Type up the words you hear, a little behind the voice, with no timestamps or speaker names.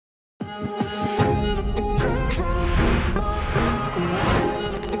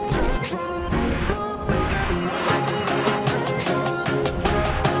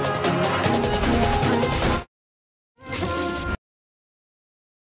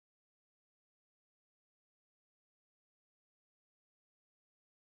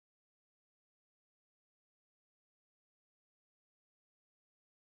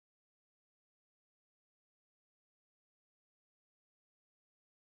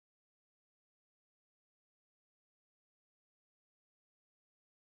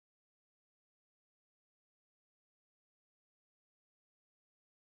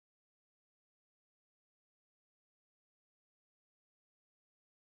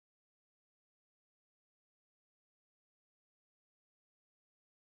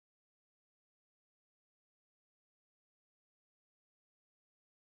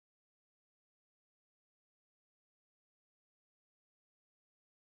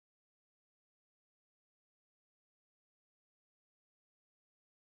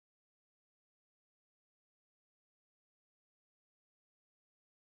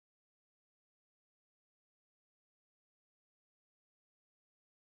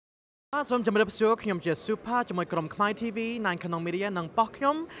សូមជម្រាបសួរខ្ញុំជា Super ជាមួយក្រុម Khmer TV និងក្នុង media និងប៉ុស្តិ៍ខ្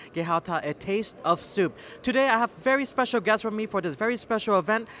ញុំគេហៅថា A Taste of Soup. Today I have very special guests from me for this very special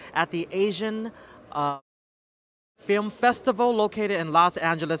event at the Asian Film Festival located in Los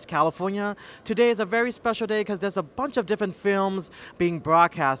Angeles, California. Today is a very special day because there's a bunch of different films being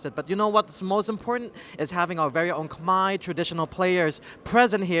broadcasted. But you know what's most important is having our very own Khmer traditional players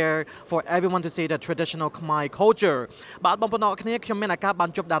present here for everyone to see the traditional Khmer culture. បាទបងប្អូនគ្នាខ្ញុំមានឱកាសបាន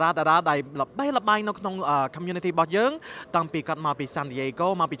ជួបតារាដែលល្បីនៅក្នុង community របស់យើងតាំងពីគាត់មកពី San Diego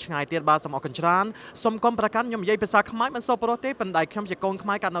មកពីឆ្ងាយទៀតបាទសូមអរគុណច្រើនសូមគុំប្រកាន់ខ្ញុំនិយាយភាសាខ្មែរមិនសូវប្រុសទេប៉ុន្តែខ្ញុំជាកូនខ្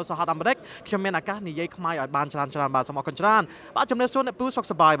មែរកាត់នៅសហរដ្ឋអាមេរិកខ្ញុំមានឱកាសនិយាយខ្មែរឲ្យបានច្រើនបាទសូមអរគុណច្រើនបាទជំរាបសួរអ្នកពូសុខ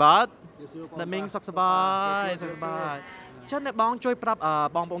សប្បាយបាទអ្នកមីងសុខសប្បាយចឹងអ្នកបងជួយប្រាប់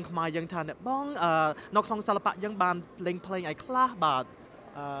បងប្អូនខ្មែរយើងថាអ្នកបងនៅក្នុងសិល្បៈយើងបានលេងភ្លេងឲ្យខ្លះបាទ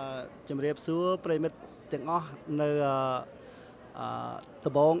ជំរាបសួរប្រិមិត្តទាំងអស់នៅ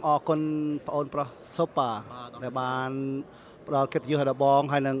ដំបងអរគុណបងអូនប្រុសសុបដែលបានផ្ដល់កិត្តិយសដល់បង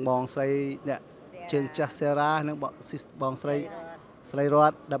ហើយនឹងបងស្រីអ្នកជើងចាស់សេរ៉ានិងបងស្រីរ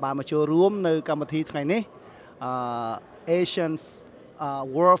តដែលបានមកចូលរួមនៅកម្មវិធីថ្ងៃនេះAsian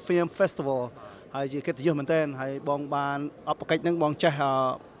World Film Festival ហើយជាកិត្តិយសមែនទែនហើយបងបានអបកិច្ចនឹងបងចេះ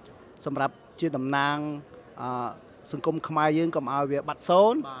សម្រាប់ជាតំណាងសង្គមខ្មែរយើងកុំឲ្យវាបាត់សូ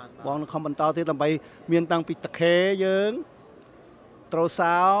ន្យបងនឹងខំបន្តទៀតដើម្បីមានតាំងពីតខេយើងត្រូ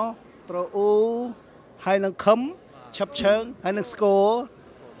សោត្រូអ៊ូហើយនឹងខឹមឆាប់ឈើងហើយនឹងស្គរ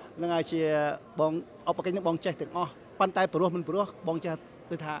នឹងឲ្យជាបងអបកិច្ចនឹងបងចេះទាំងអស់ប៉ុន្តែព្រោះមិនព្រោះបងចេះ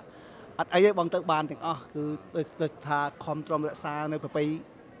ដូចថាអត់អីទេបងទៅបានទាំងអស់គឺដូចថាខំទ្រាំរក្សានៅប្រពៃ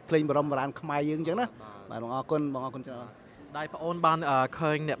ភ្លេងបរមបុរាណខ្មែរយើងអញ្ចឹងណាបាទបងអរគុណច្រើនដែលបងអូនបាន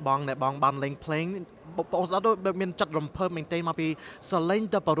ឃើញអ្នកបងបានលេងភ្លេងបងអូនដូចមានចិត្តរំភើបមែនទេមកពីសលេង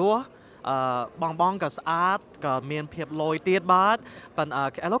ទៅបរោះបងក៏ស្អាតក៏មានភាពលយទៀតបាទប៉ុន្តែ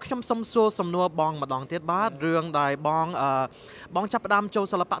ឥឡូវខ្ញុំសុំសួរសំណួរបងម្ដងទៀតបាទរឿងដែលបងចាប់ផ្ដើមចូល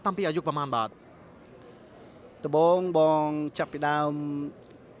សិល្បៈតាំងពីអាយុប្រហែលបាទដំបូងបងចាប់ពីដើម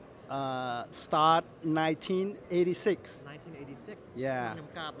start 1986 Yeah ខ្ញុំ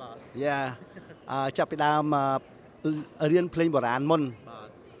កាត់បាទ Yeah ចាប់ពីដើមរៀនភ្លេងបុរាណមុនបាទ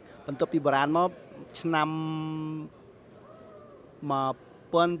បន្ទាប់ពីបុរាណមកឆ្នាំ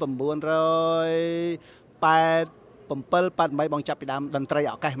1987-88បងចាប់ពីដើមតន្ត្រី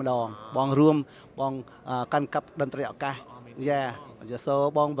ឱកាសម្ដងបងរួមបងកាន់កាប់តន្ត្រីឱកាស Yeah សូ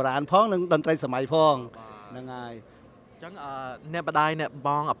បងបុរាណផងនិងតន្ត្រីសម័យផងហ្នឹងហើយចឹងអ្នកម្ដាយអ្នកប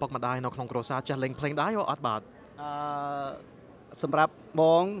ងឪពុកម្ដាយនៅក្នុងគ្រួសារចេះលេងភ្លេងដែរឬអត់បាទសម្រាប់ប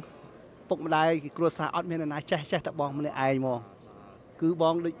ងពុកម្ដាយគ្រួសារអត់មានអ្នកណាចេះតែបងម្នាក់ឯងមកគឺប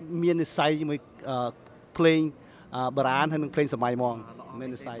ងដូចមាននិស្ស័យជាមួយភ្លេងបុរាណហើយនិងភ្លេងសម័យហ្មងមាន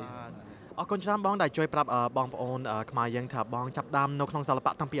និស្ស័យអរគុណច្រើនបងដែលជួយប្រាប់បងប្អូនខ្មែរយើងថាបងចាប់ដើមនៅក្នុងសិល្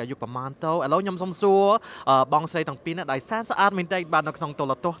បៈតាំងពីអាយុប្រហែលទៅឥឡូវខ្ញុំសូមសួរបងស្រីទាំងពីរនាក់ដែលសែនស្អាតមែនទេបាទនៅក្នុងទូ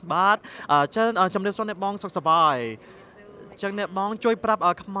រទស្សន៍បាទចឹងជំរាបសួរអ្នកបងសុខសប្បាយចឹងអ្នកបងជួយប្រាប់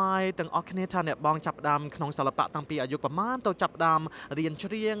ខ្មែរទាំងអស់គ្នាថាអ្នកបងចាប់ដើមក្នុងសិល្បៈតាំងពីអាយុប្រហែលទៅចាប់ដើមរៀនច្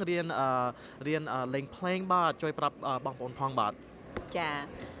រៀងរៀនលេងភ្លេងបាទជួយប្រាប់បងប្អូនផងបាទចា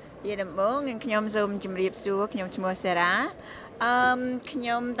ជាដំបូងនឹងខ្ញុំសូមជម្រាបសួរខ្ញុំឈ្មោះសេរ៉ាខ្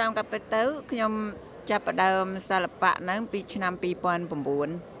ញុំតាមកាពិតទៅខ្ញុំចាប់ផ្ដើមសិល្បៈហ្នឹងពីឆ្នាំ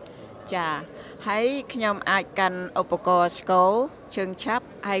2009ចាហើយខ្ញុំអាចកាន់ឧបករណ៍ស្គរជើងឆាប់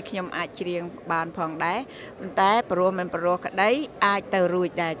ហើយខ្ញុំអាចច្រៀងបានផងដែរប៉ុន្តែព្រោះមិនព្រោះក្តីអាចទៅរួច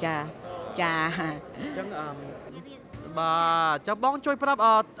ដែរចាអញ្ចឹងប បាទចាំបងជួយប្រាប់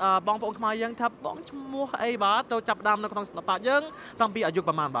បងប្អូនខ្មែរយើងថាបងឈ្មោះអីបាទទៅចាប់ដើមនៅក្នុងសិល្បៈយើងតាំងពីអាយុ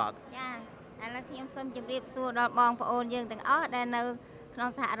ប្រហែលបាទចាឥឡូវខ្ញុំសូមជម្រាបសួរដល់បងប្អូនយើងទាំងអស់ដែលនៅក្នុង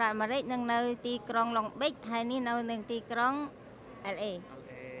សហរដ្ឋអាមេរិកនិងនៅទីក្រុងឡុងប៊ិចហើយនេះនៅនឹងទីក្រុង LA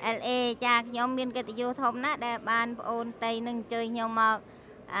ចាខ្ញុំមានកិត្តិយសធំណាស់ដែលបានប្អូនតៃនឹងអញ្ជើញខ្ញុំមក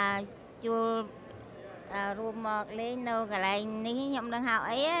ជួលរួមមកលេងនៅកន្លែងនេះខ្ញុំនឹងហៅ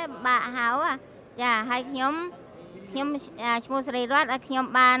អីបាក់ហៅចាហើយខ្ញុំឈ្មោះសេរីរតន៍ខ្ញុំ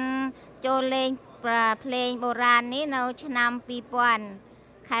បានចូលលេងភ្លេងបុរាណនេះនៅឆ្នាំ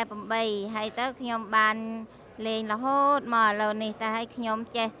2000ខែ8ហើយទៅខ្ញុំបានលេងរហូតមកឥឡូវនេះតែឲ្យខ្ញុំ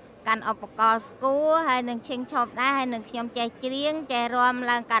ចេះកាន់ឧបករណ៍ស្គរហើយនឹងឈិងឈប់ដែរហើយនឹងខ្ញុំចេះច្រៀងចេះរាំ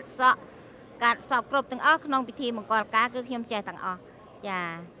ឡើងកាត់សក់គ្រប់ទាំងអស់ក្នុងពិធីមង្គលការគឺខ្ញុំចេះទាំងអស់ចា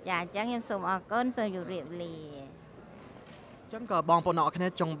អញ្ចឹងខ្ញុំសូមអរគុណសូមជម្រាបលាចឹងក៏បងប្អូនអ្នកគ្នា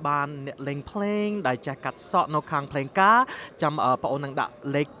ចង់បានអ្នកលេងភ្លេងដែលចេះកាត់សក់នៅខាងភ្លេងការចាំបងប្អូននឹងដាក់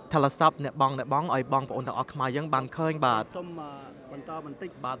លេខ telephone អ្នកបងឲ្យបងប្អូនទាំងអស់ខ្មែរយើងបានឃើញបាទសូមបន្តបន្តិច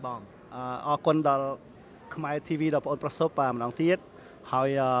បាទបងអរគុណដល់ខ្មែរ TV ដល់បងប្អូនប្រសពម្ដងទៀតហើយ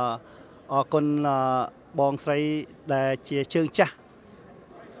អរគុណបងស្រីដែលជាជើងចាស់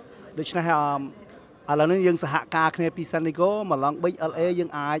ដូច្នេះឥឡូវនេះយើងសហការគ្នាពី San Diego មកឡងប៊ិច LA យើង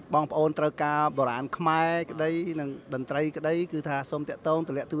អាចបងប្អូនត្រូវការបុរាណខ្មែរក្តីនិងតន្ត្រីក្តីគឺថាសូមតាក់ទងទ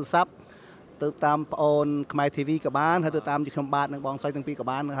ម្លាក់ទូរស័ព្ទទៅតាមប្អូនខ្មែរ TV ក៏បានហើយទៅតាមខ្ញុំបាទនិងបងស្រីទាំងពីរក៏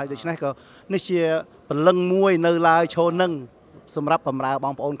បានហើយដូច្នេះក៏នេះជាពលឹងមួយនៅឡើយឈរនឹងសម្រាប់បម្រើប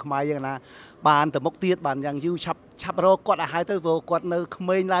ងប្អូនខ្មែរយើងណាបានទៅមុខទៀតបានយ៉ាងយូរឆាប់រកគាត់ឲ្យហើយទៅព្រោះគាត់នៅក្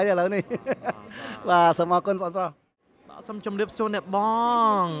មេងឡើយឥឡូវនេះបាទសូមអរគុណបងប្អូនបាទសូមជម្រាបសួរអ្នកប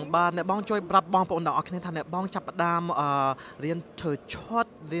ងបាទអ្នកបងជួយប្រាប់បងប្អូនទាំងអស់គ្នាថាអ្នកបងចាប់ផ្ដើមរៀនធ្វើឈុត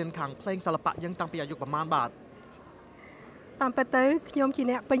រៀនខាងភ្លេងសិល្បៈយើងតាំងពីអាយុប្រហែលបាទតាមពិតទៅខ្ញុំជា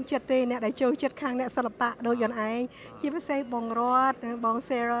អ្នកពេញចិត្តទេអ្នកដែលចូលចិត្តខាងអ្នកសិល្បៈដូចយ៉ាងឯងជាពិសេសបងរតនិងបង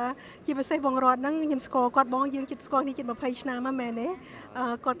Sarah ជាពិសេសបងរតហ្នឹងខ្ញុំស្គាល់គាត់បងយើងជិតស្គាល់នេះជិត20ឆ្នាំហើយមែនទេ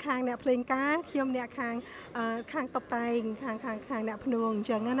គាត់ខាងអ្នកភ្លេងការខ្ញុំអ្នកខាងតុបតែងខាងអ្នកភ្នួងអញ្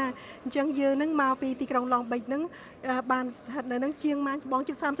ចឹងណាអញ្ចឹងយើងហ្នឹងមកពីទីក្រុងឡុងប៊ិចហ្នឹងបានស្ថិតនៅហ្នឹងជាងបានបង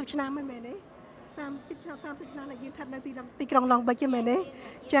ជិត30ឆ្នាំហើយមែនទេ30ឆ្នាំដែលយើងស្ថិតនៅទីក្រុងឡុងប៊ិចហ្នឹងមែនទេ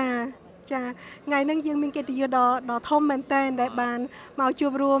ចាថ្ងៃហ្នឹងយើងមានកិត្តិយសដ៏ធំមែនទែនដែលបានមកជួ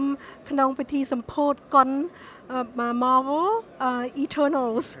បរួមក្នុងពិធីសម្ពោធកុន Marvel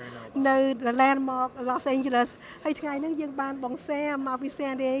Eternals នៅ Landmark Los Angeles ហើយថ្ងៃហ្នឹងយើងបានបងសែមកពី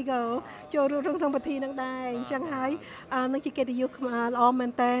San Diego ចូលរួមក្នុងពិធីហ្នឹងដែរអញ្ចឹងហើយនឹងជាកិត្តិយសល្អមែ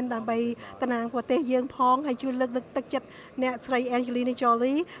នទែនដើម្បីតំណាងប្រទេសយើងផងហើយជួយលើកទឹកចិត្តអ្នកស្រី Angelina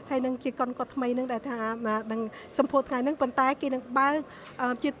Jolie ហើយនឹងជាកុនគាត់ថ្មីហ្នឹងដែលថានឹងសម្ពោធថ្ងៃហ្នឹងប៉ុន្តែគេនឹងបើក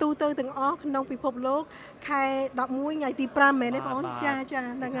ជាទូទៅទាំងអស់ក្នុងពិភពលោកខែ11ថ្ងៃទី5មែនទេបងចា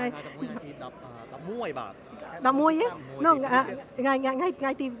ហ្នឹងហើយ11បាទ11នោះថ្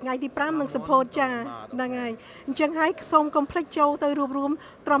ងៃទី5នឹងសម្ពោធចាហ្នឹងហើយអញ្ចឹងហើយសូមកុំភ្លេចចូលទៅរួបរวม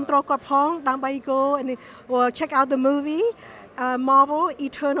ទ្រាំទ្រគាត់ផងដើម្បី go and check out the movie Marvel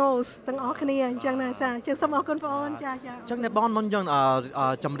Eternals ទាំងអស់គ្នាអញ្ចឹងណាចាជើសូមអរគុណបងអូនចាអញ្ចឹងអ្នកបងមុនយើង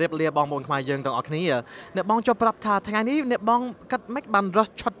ជម្រាបលាបងប្អូនខ្មែរយើងទាំងអស់គ្នាអ្នកបងចូលប្រាប់ថាថ្ងៃនេះអ្នកបងកាត់មិនបានរ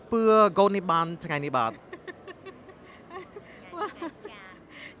ស់ឆុតពឿ go នេះបានថ្ងៃនេះបាទ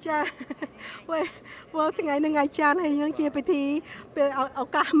ចាថ្ងៃហ្នឹងថ្ងៃច័ន្ទហើយនឹងជាពិធីពេលឱ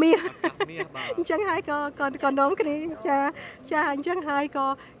កាសមាសអញ្ចឹងហើយក៏នាំគ្នាចាអញ្ចឹងហើយក៏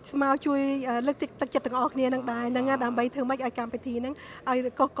ស្មៅជួយលើកទឹកចិត្តទាំងអស់គ្នានឹងដែរហ្នឹងដើម្បីធ្វើម៉េចឲ្យកម្មវិធីហ្នឹងឲ្យ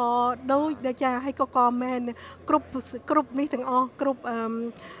ក៏ដូចចាហើយក៏មែនគ្រប់នេះទាំងអស់គ្រប់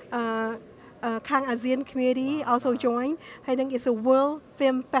ខាង ASEAN community also join. I think it's a World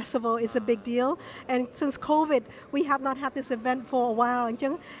Film Festival. It's a big deal. And since COVID, we have not had this event for a while. អញ្ចឹ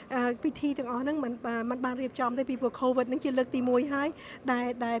ងពិធីទាំងអស់ហ្នឹងมันបានរៀបចំទេពីព្រោះ COVID ហ្នឹងជាលើកទី1ហើយ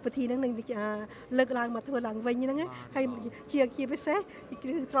ដែលពិធីហ្នឹងនឹងលើកឡើងមកធ្វើឡើងវិញហ្នឹងហើយជាពិសេសគឺ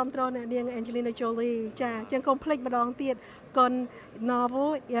ទ្រាំទ្រអ្នកនាង Angelina Jolie ចាអញ្ចឹងកុំភ្លេចម្ដងទៀតកុន Marvel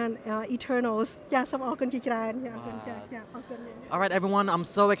and Eternals ចាសូមអរគុណជាច្រើនចាអរគុណចាអរគុណ All right everyone, I'm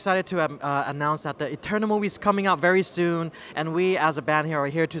so excited to announce that the Eternal movie is coming out very soon and we as a band here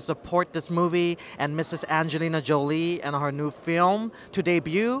are here to support this movie and Mrs. Angelina Jolie and her new film to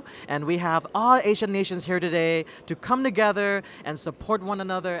debut and we have all Asian nations here today to come together and support one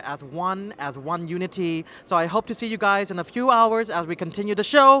another as one unity. So I hope to see you guys in a few hours as we continue the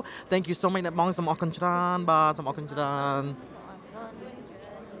show. Thank you so much អ្នកបងសូមអរគុណច្រើនបាទសូមអរគុណច្រើន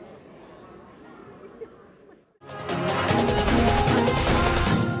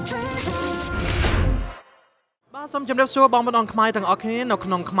ប បាទសូមជម្រាបសួរបងប្អូនខ្មែរទាំងអស់គ្នានៅក្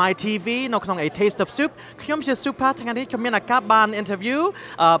នុងខ្មែរ TV នៅក្នុង A Taste of Soup ខ្ញុំជា Super ថ្ងៃនេះខ្ញុំមានឱកាសបាន interview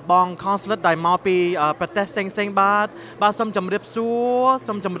បង consulate ដែលមកពីប្រទេសផ្សេងៗបាទសូមជម្រាបសួ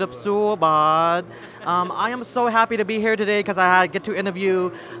របាទ I am so happy to be here today because I get to interview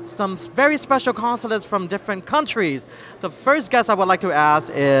some very special consulates from different countries. The first guest I would like to ask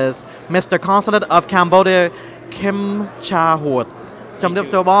is Mr. Consulate of Cambodia, Kim Cha-Hoot. ជម្រាប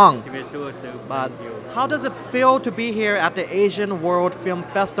សួរបង But how does it feel to be here at the Asian World Film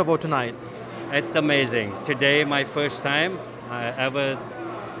Festival tonight? It's amazing. Today, my first time I ever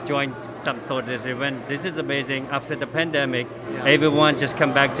joined some sort of this event. This is amazing. After the pandemic, everyone just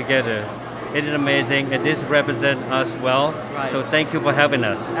come back together. It is amazing, and this represents us well. Right. So thank you for having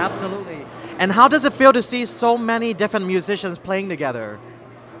us. Absolutely. And how does it feel to see so many different musicians playing together?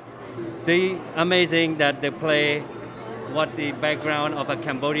 The amazing that they play what the background of a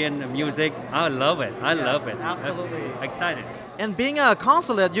Cambodian music. I love it. I love it. Absolutely. I'm excited. And being a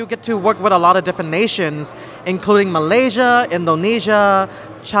consulate, you get to work with a lot of different nations, including Malaysia, Indonesia,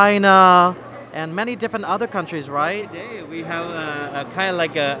 China, and many different other countries, right? Today we have a kind of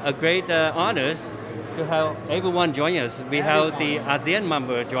like a great honors to have everyone join us. We have the ASEAN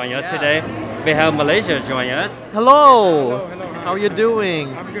member join us today. We have Malaysia join us. Hello. How are you doing?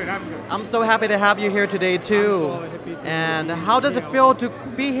 I'm good. I'm so happy to have you here today too. And how does it feel to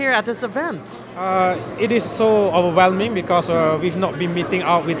be here at this event? It is so overwhelming because we've not been meeting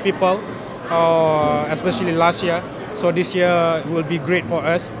out with people, especially last year. So this year will be great for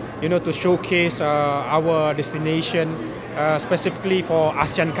us, to showcase our destination, specifically for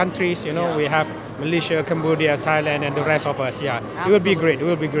ASEAN countries. We have Malaysia, Cambodia, Thailand, and the rest of us. Yeah, Absolutely. It will be great. It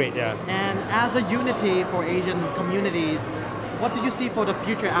will be great. Yeah. And as a unity for Asian communities, what do you see for the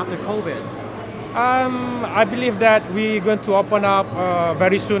future after COVID? I believe that we're going to open up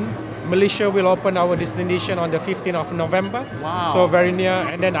very soon. Malaysia will open our destination on the 15th of November. Wow. So very near.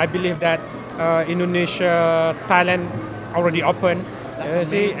 And then I believe that Indonesia, Thailand already open. And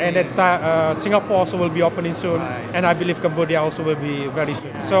then Singapore also will be opening soon. Right. And I believe Cambodia also will be very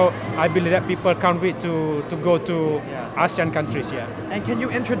soon. So I believe that people can't wait to go to ASEAN countries. Yeah. And can you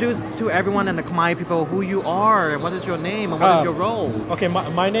introduce to everyone in the Khmer people who you are, and what is your name, and what is your role? Okay,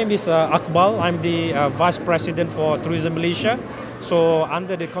 my name is Akbal. I'm the Vice President for Tourism Malaysia. So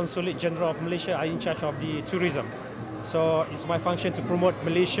under the Consulate General of Malaysia, I'm in charge of the tourism. So it's my function to promote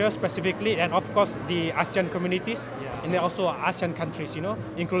Malaysia specifically, and of course the ASEAN communities, and then also ASEAN countries,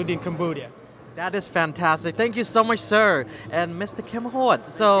 including Cambodia. That is fantastic. Thank you so much, sir. And Mr. Kim Hoot.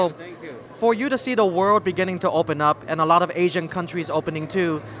 So, for you to see the world beginning to open up and a lot of Asian countries opening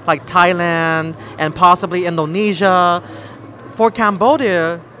too, like Thailand and possibly Indonesia, for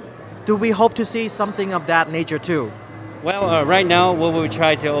Cambodia, do we hope to see something of that nature too? Well, right now we will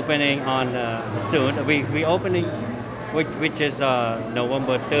try to opening on soon. We opening, which is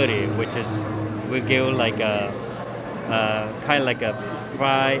November 30, which is we give like a kind of like a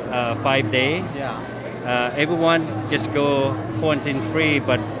 5-day. Yeah. Everyone just go quarantine free,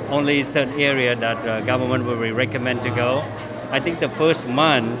 but only certain area that government will recommend to go. I think the first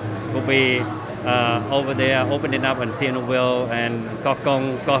month will be over there opening up in Sihanoukville and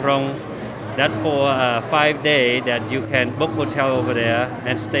Kokong, Kohrong. That's for 5 days that you can book hotel over there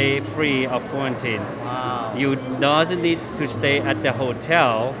and stay free of quarantine. Wow. You doesn't need to stay at the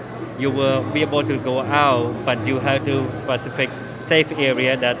hotel. You will be able to go out, but you have to specific safe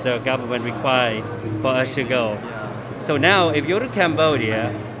area that the government require for us to go. So now, if you're to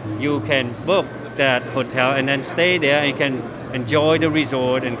Cambodia, you can book that hotel and then stay there. And you can enjoy the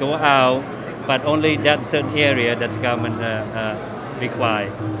resort and go out, but only that certain area that the government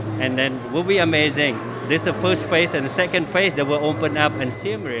require. And then will be amazing. This is the first phase, and the second phase that will open up in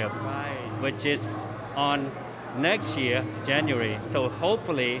Siem Reap, which is on next year, January. So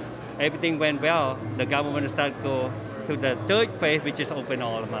hopefully everything went well. The government will start go to the third phase, which is open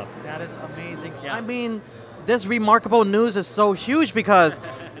all of them up. That is amazing. Yeah. I mean, this remarkable news is so huge because,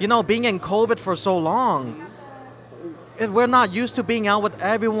 being in COVID for so long, we're not used to being out with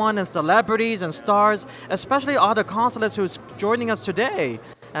everyone and celebrities and stars, especially all the consulates who's joining us today.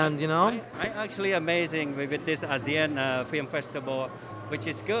 And, I actually amazing with this ASEAN Film Festival, which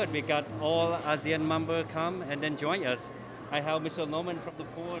is good. We got all ASEAN members come and then join us. I have Mr. Norman from the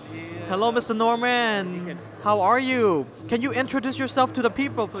port here. Hello, Mr. Norman. How are you? Can you introduce yourself to the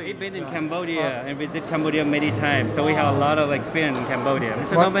people, please? We've been in Cambodia and visit Cambodia many times, so we have a lot of experience in Cambodia.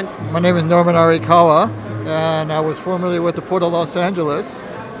 Mr. Norman? My name is Norman Arikawa, and I was formerly with the Port of Los Angeles.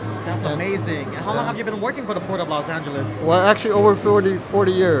 That's amazing. And how long have you been working for the Port of Los Angeles? Well, actually over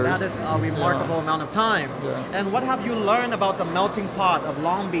 40 years. That is a remarkable amount of time. Yeah. And what have you learned about the melting pot of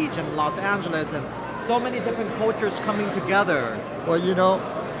Long Beach and Los Angeles and so many different cultures coming together. Well, you know,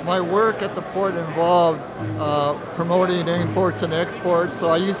 my work at the port involved promoting imports and exports, so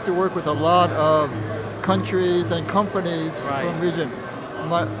I used to work with a lot of countries and companies from region.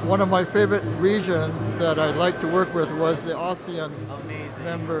 One of my favorite regions that I like to work with was the ASEAN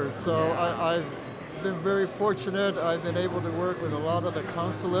members. So I've been very fortunate. I've been able to work with a lot of the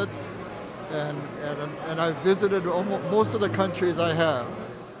consulates, and I've visited almost most of the countries I have.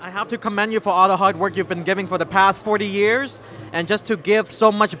 I have to commend you for all the hard work you've been giving for the past 40 years, and just to give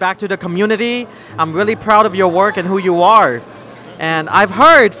so much back to the community. I'm really proud of your work and who you are. And I've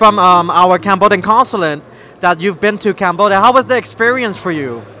heard from our Cambodian consulate that you've been to Cambodia. How was the experience for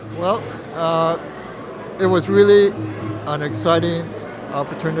you? Well, it was really an exciting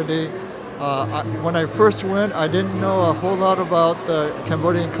opportunity. When I first went, I didn't know a whole lot about the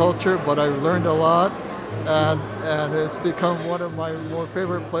Cambodian culture, but I learned a lot, and it's become one of my more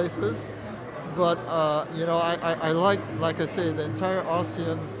favorite places. But you know, I like I say, the entire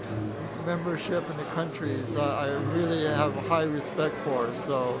ASEAN membership in the countries. I really have high respect for.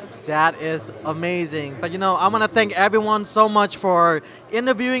 So that is amazing. But you know, I want to thank everyone so much for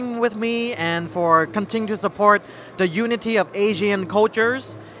interviewing with me and for continuing to support the unity of Asian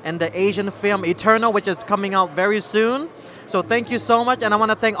cultures and the Asian film Eternal, which is coming out very soon. So thank you so much, and I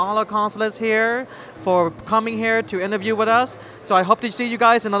want to thank all our consulates here for coming here to interview with us. So I hope to see you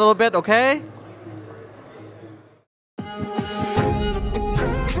guys in a little bit, okay?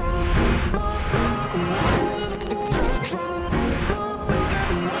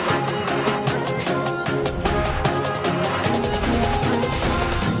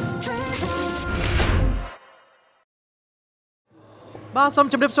 Ba som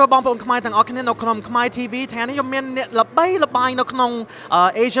chimrip so bong pon Khmer tang all kne no knom Khmer TV ថ្ងៃនេះខ្ញុំមានអ្នកល្បីល្បាញនៅក្នុង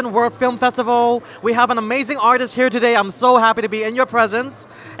Asian World Film Festival. We have an amazing artist here today. I'm so happy to be in your presence,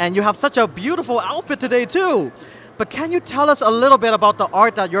 and you have such a beautiful outfit today too. But can you tell us a little bit about the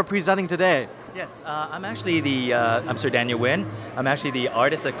art that you're presenting today? Yes, I'm actually I'm Sir Daniel Nguyen. I'm actually the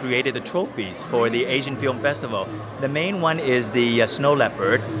artist that created the trophies for the Asian Film Festival. The main one is the snow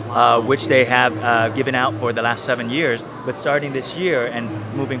leopard, which they have given out for the last 7 years. But starting this year and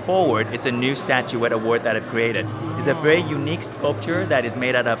moving forward, it's a new statuette award that I've created. It's a very unique sculpture that is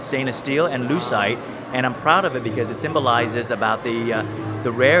made out of stainless steel and lucite, and I'm proud of it because it symbolizes about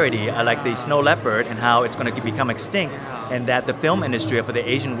the rarity, like the snow leopard, and how it's going to become extinct. And that the film industry for the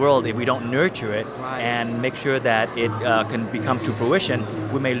Asian world, if we don't nurture it and make sure that it can become to fruition,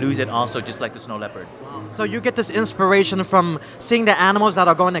 we may lose it also, just like the snow leopard. So you get this inspiration from seeing the animals that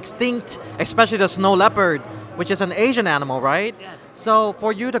are going extinct, especially the snow leopard, which is an Asian animal, right? Yes. So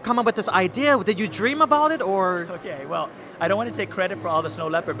for you to come up with this idea, did you dream about it, or? Okay, well, I don't want to take credit for all the snow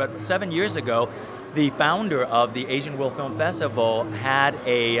leopard, but 7 years ago, the founder of the Asian World Film Festival had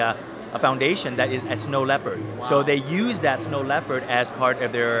a foundation that is a snow leopard. Wow. So they use that snow leopard as part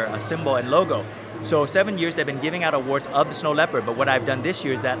of their symbol and logo. So 7 years they've been giving out awards of the snow leopard, but what I've done this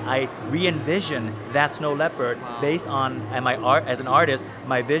year is that I re-envision that snow leopard based on my art as an artist,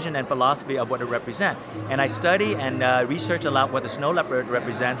 my vision and philosophy of what it represents. And I study and research a lot what the snow leopard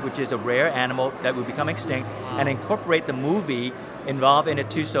represents, which is a rare animal that will become extinct, and incorporate the movie involved in it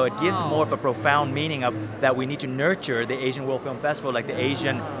too, so it gives more of a profound meaning of that we need to nurture the Asian World Film Festival like the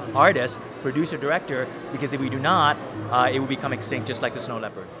Asian artist, producer, director, because if we do not, it will become extinct just like the snow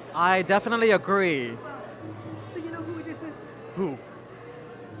leopard. I definitely agree. Do you know who this is? Who?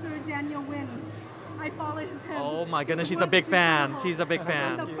 Sir Daniel Nguyen. I follow his hand. Oh my goodness, she's a big fan. She's a big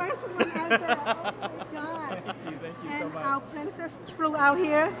fan. I'm the first one out there. Oh my God. Thank you And so much. our princess flew out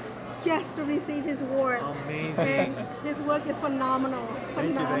here just to receive his award. Amazing. And his work is phenomenal.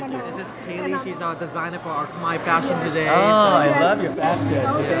 Phenomenal. This is And Kaylee. I'm- She's our designer for our Khmer fashion Yes. today. Oh, I Yes. love your fashion.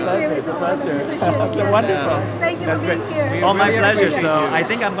 Oh, It's a thank you. pleasure. It's It's a an honor pleasure. position. So Yes. wonderful. Thank you That's for being great. here. Oh, my really pleasure. appreciate So you. I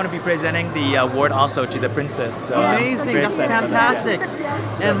think I'm going to be presenting the award also to the princess. So Amazing. very That's excited for that. fantastic. Yes.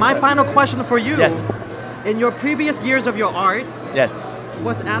 And my final question for you. Yes. In your previous years of your art, Yes.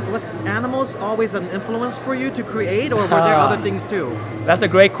 was animals always an influence for you to create, or were there other things too? That's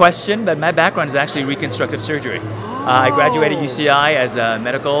a great question, but my background is actually reconstructive surgery. I graduated UCI as a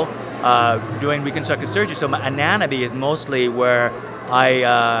medical, doing reconstructive surgery, so my anatomy is mostly where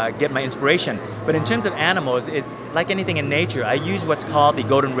I get my inspiration. But in terms of animals, it's like anything in nature. I use what's called the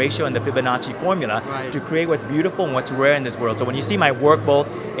golden ratio and the Fibonacci formula to create what's beautiful and what's rare in this world. So when you see my work both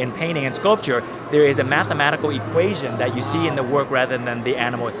in painting and sculpture, there is a mathematical equation that you see in the work rather than the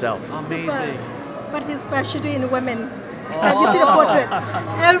animal itself. Amazing. But his specialty in women. And you see the portrait.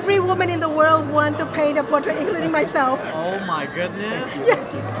 Every woman in the world wants to paint a portrait, including myself. Oh my goodness. Yes.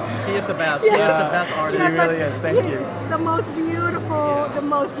 She is the best. Yes. She is the best artist. Yes, really but is. Thank he's you. The most beautiful the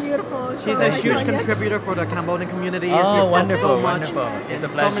most beautiful. She's So a I huge saw, yes. contributor for the Cambodian community. Oh, and she's helped wonderful, so much wonderful. It's a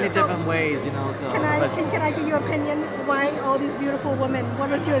in so many pleasure. different ways, you know. So. Can I give you opinion why all these beautiful women? What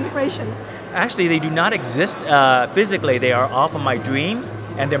was your inspiration? Actually, they do not exist physically. They are all from my dreams,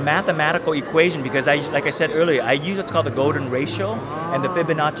 and they're mathematical equation because like I said earlier, I use what's called the golden ratio and the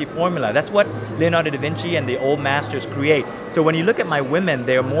Fibonacci formula. That's what Leonardo da Vinci and the old masters create. So when you look at my women,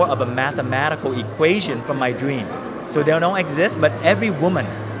 they're more of a mathematical equation from my dreams. So they don't exist, but every woman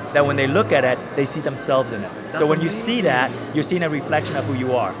that when they look at it, they see themselves in it. So when you see that, you're seeing a reflection of who you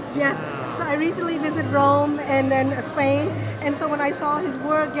are. Yes. So I recently visited Rome and then Spain, and so when I saw his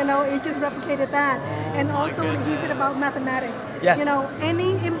work, you know, it just replicated that. And also he said about mathematics. Yes. You know,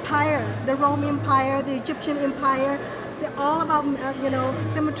 any empire, the Roman Empire, the Egyptian Empire, they're all about you know,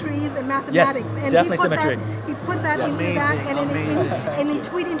 symmetries and mathematics. And definitely he put symmetry. He put that Yes. into that, and and he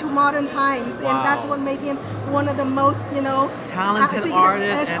tweeted into modern times, and that's what made him one of the most, you know, Talented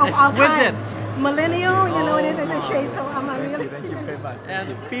artist and of our exquisite. time. Millennial, you know, in the shade. So I'm really. Thank you very much. And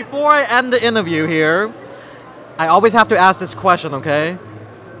before I end the interview here, I always have to ask this question, okay?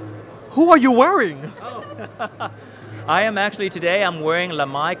 Who are you wearing? I am actually today. I'm wearing La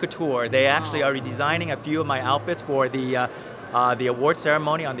Mai Couture. They actually are redesigning a few of my outfits for the award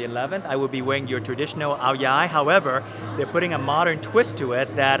ceremony on the 11th. I will be wearing your traditional ao dai. However, they're putting a modern twist to it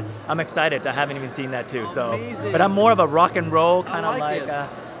that I'm excited. I haven't even seen that too. So, Amazing. but I'm more of a rock and roll kind of like like it.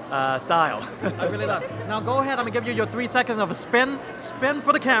 style. I really love it. Now go ahead. I'm gonna give you your 3 seconds of a spin. Spin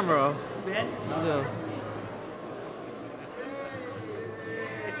for the camera. Spin. Yeah.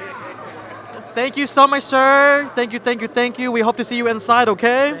 Thank you so much, sir. Thank you, thank you, thank you. We hope to see you inside,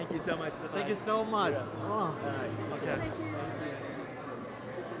 okay? Thank you so much. Thank you so much. Oh. Okay.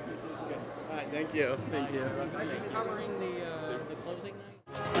 Thank you. Thank you. Are you covering the closing night?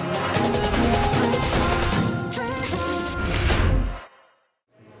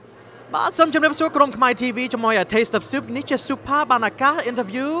 បាទសូមជម្រាបសួរក្រុមខ្មែរ TV ជាមួយ Taste of Soup នេះជា Super បានឱកាស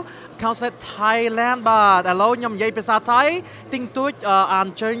interview Consulate Thailand បាទឥឡូវខ្ញុំនិយាយភាសាថៃទិញទួចអាន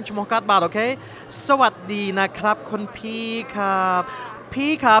ជើញឈ្មោះកាត់បាទអូខេសวัสดีนะครับคุณพี่ครับ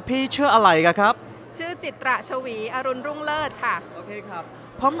พี่ครับพี่ชื่ออะไรครับ ชื่อจิตระชวีอรุณรุ่งเลิศค่ะ โอเคครับ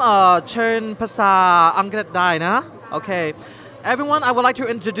ผมเชิญภาษาอังกฤษได้นะโอเค Everyone, I would like to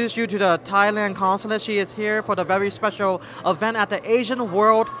introduce you to the Thailand consulate. She is here for the very special event at the Asian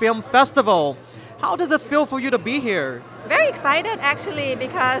World Film Festival. How does it feel for you to be here? Very excited actually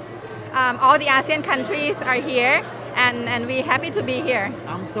because all the ASEAN countries are here and we're happy to be here.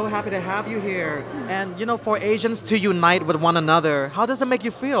 I'm so happy to have you here. And you know, for Asians to unite with one another, how does it make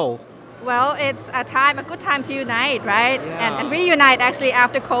you feel? Well, it's a good time to unite, right? Yeah. And reunite actually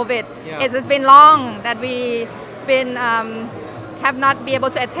after COVID. Yeah. It's been long that we've been have not been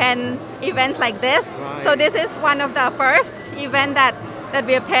able to attend events like this. Right. So this is one of the first event that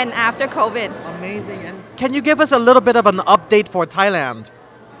we attend after COVID. Amazing. And can you give us a little bit of an update for Thailand?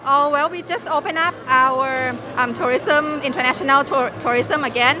 Oh, well, we just opened up our international tourism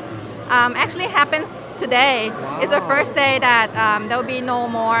again. Actually happens today. Wow. It's the first day that there will be no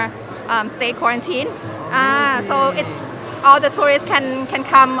more state quarantine. So it's all the tourists can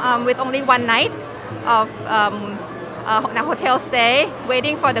come with only one night of a hotel stay,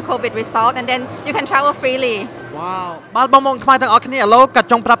 waiting for the COVID result, and then you can travel freely. Wow. បាទបងប្អូនខ្មែរទាំងអស់គ្នាឥឡូវក៏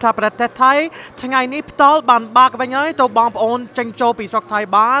ចង់ប្រាប់ថាប្រទេសថៃថ្ងៃនេះផ្ទាល់បានបើកវិញហើយទៅបងប្អូនចេញចូលពីស្រុកថៃ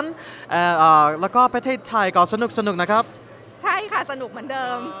បានแล้วก็ประเทศไทยก็สนุกนะครับ ใช่ค่ะสนุกเหมือนเดิ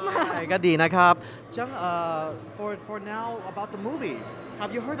ม ใช่ก็ดีนะครับจังfor now about the movie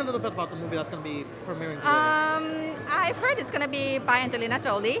have you heard a little bit about the movie that's going to be premiering today? I've heard it's going to be by Angelina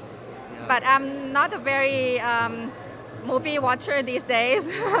Jolie, but I'm not a very movie watcher these days,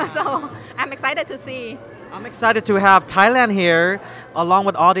 so I'm excited to see. I'm excited to have Thailand here, along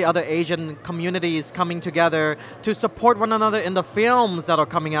with all the other Asian communities coming together to support one another in the films that are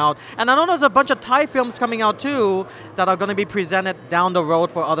coming out. And I know there's a bunch of Thai films coming out too that are going to be presented down the road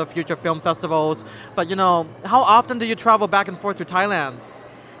for other future film festivals. But you know, how often do you travel back and forth to Thailand?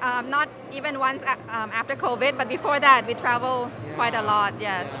 Not even once after COVID, but before that we travel quite a lot,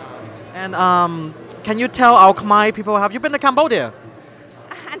 yes. And can you tell our Khmer people, have you been to Cambodia?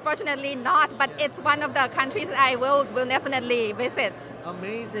 Unfortunately not, but it's one of the countries I will definitely visit.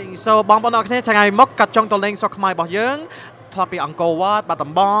 Amazing. So បងប្អូនអរគ្នាថ្ងៃមុខកាត់ចង់ទៅលេងស្រុកខ្មែររបស់យើងធ្លាប់ពីអង្គរវត្តបាត់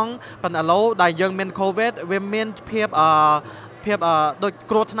ដំបងប៉ុន្តែឥឡូវដែលយើងមាន COVID វាមានភាពដូច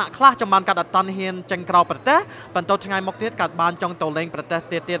គ្រោះថ្នាក់ខ្លះចំបានកាត់អត់តាន់ហ៊ានចេញក្រៅប្រទេសបន្ទាប់ថ្ងៃមុខទៀតកាត់បានចង់ទៅលេងប្រទេស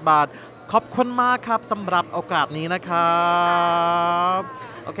ទៀតបាទខอบคุณมากครับសម្រាប់ឱកាសនេះนะครับ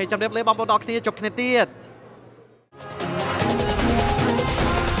អូខេចាំរៀបលេបងប្អូនអរគ្នាជួបគ្នាទៀត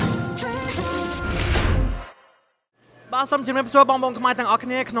ប បាទសូមជម្រាបសួរបងប្អូនខ្មែរទាំងអស់គ្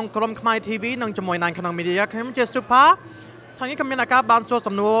នាក្នុងក្រុមខ្មែរ TV និងជាមួយនឹងក្នុង Media ខ្ញុំជាសុផាថ្ងៃនេះខ្ញុំមានឱកាសបានសួរ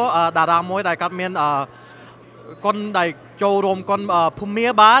សំណួរតារាមួយដែលគាត់មានកុនដែលចូលរួមកុនភូមិ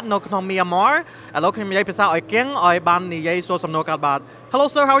បាទនៅក្នុង Myanmar ឥឡូវខ្ញុំនិយាយភាសាអ៊ុយគៀងឲ្យបាននិយាយសួរសំណួរគាត់បាទ Hello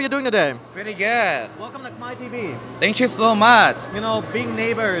sir, how are you doing today? Pretty good. Welcome to Khmer TV. Thank you so much. You know, being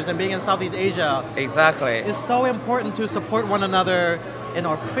neighbors and being in Southeast Asia. Exactly. It's so important to support one another in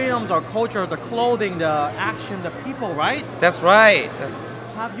our films, our culture, the clothing, the action, the people, right? That's right.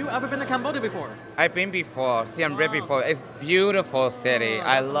 Have you ever been to Cambodia before? I've been before, Siem Reap before. It's beautiful city.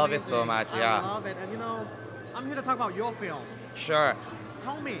 I love it so much. I love it. And you know, I'm here to talk about your film. Sure.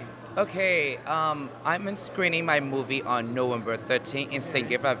 Tell me. Okay, I'm screening my movie on November 13th in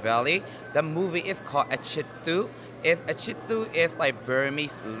Singapore Valley. The movie is called Achitu. Achitu is like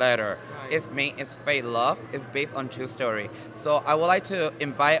Burmese letter. Its mean is fake love. It's based on true story. So I would like to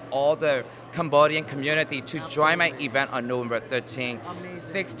invite all the Cambodian community to join my event on November 13th,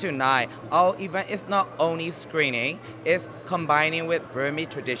 6 to 9. Our event is not only screening, it's combining with Burmese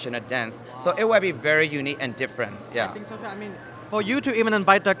traditional dance. So it will be very unique and different. Yeah. I think so too. I mean, for you to even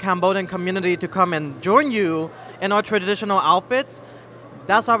invite the Cambodian community to come and join you in our traditional outfits,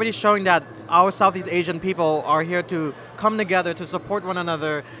 that's already showing that our Southeast Asian people are here to come together to support one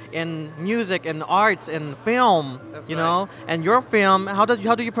another in music, in arts, in film. That's you right. know, and your film, how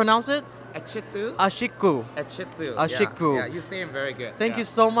do you pronounce it? Achitu. Ashiku. Achitu. Ashiku. Yeah, you say it very good. Thank yeah. you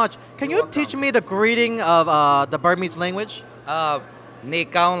so much. Can You're you teach me the greeting of the Burmese language? Ni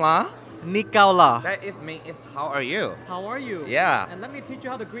Kaung La. Nikaula. That is me. Is how are you? How are you? Yeah. And let me teach you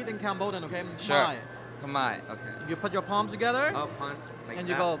how to greet in Cambodian, okay? Sure. Khmer. Come on. Okay. You put your palms together. Oh, punch. Like and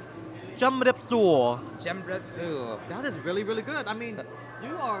that. you go, Jamrip Suo. Jambratsu. That is really, really good. I mean,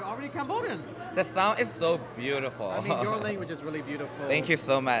 you are already Cambodian. The sound is so beautiful. I mean, your language is really beautiful. Thank you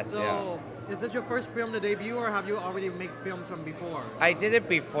so much. So, yeah. is this your first film to debut, or have you already made films from before? I did it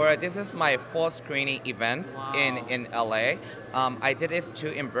before. This is my fourth screening event in LA. I did it two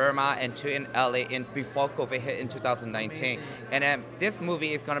in Burma and two in LA before COVID hit in 2019. Amazing. And then this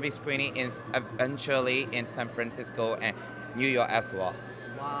movie is going to be screening eventually in San Francisco and New York as well.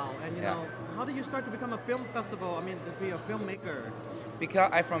 Wow. And you know, how did you start to become a film festival? I mean, to be a filmmaker? Because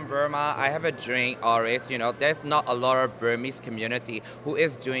I'm from Burma, I have a dream always, you know, there's not a lot of Burmese community who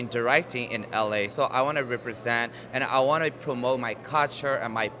is doing directing in LA. So I want to represent and I want to promote my culture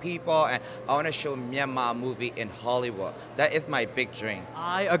and my people, and I want to show Myanmar movie in Hollywood. That is my big dream.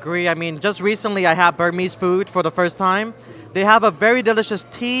 I agree. I mean, just recently I had Burmese food for the first time. They have a very delicious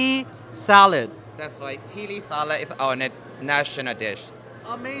tea salad. That's right. Tili salad is our national dish.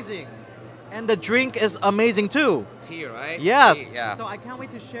 Amazing. And the drink is amazing too. Tea, right? Yes. Tea, yeah. So I can't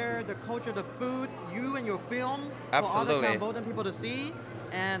wait to share the culture, the food, you and your film Absolutely. for other Cambodian people to see.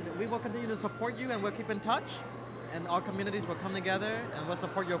 And we will continue to support you, and we'll keep in touch. And our communities will come together and we'll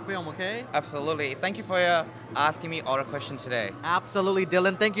support your film, okay? Absolutely. Thank you for asking me all the questions today. Absolutely,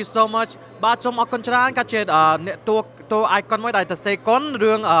 Dylan. Thank you so much. បាទសូមអរគុណច្រើនកាត់ជាអ្នកតួ icon មួយដែលទៅសេកុន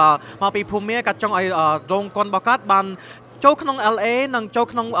រឿងមកពីភូមិកាត់ចង់ឲ្យរោងកុនរបស់គាត់បានចូលក្នុង LA និងចូល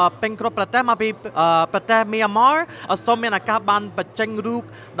ក្នុងពេញគ្រប់ប្រទេសមកពីប្រទេស Myanmar សូមមានឱកាសបានបញ្ចេញរូប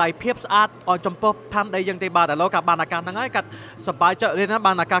ដោយភាពស្អាតឲ្យចំពោះផែនដីយើងទេបាទឥឡូវកាត់បានឱកាសហ្នឹងហើយកាត់សប្បាយចិត្តរៀនណា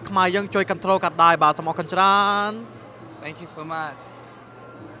បានឱកាសខ្មែរយើងជួយ control កាត់ដែរបាទសូមអរគុណច្រើន Thank you so much.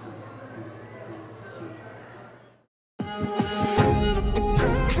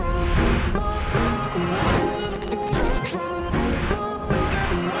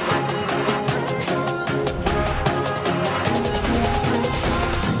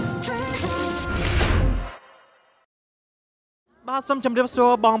បាទសូមជម្រាបសួរ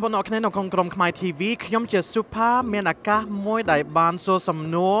បងប្អូនអ្នកក្នុងក្រុមខ្មែរ TV ខ្ញុំជាសុផាមានឱកាសមួយដែលបានសួរសំ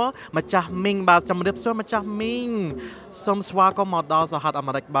ណួរម្ចាស់មីងបាទជម្រាបសួរម្ចាស់មីងសូមស្វាគមន៍មកដល់សហរដ្ឋអា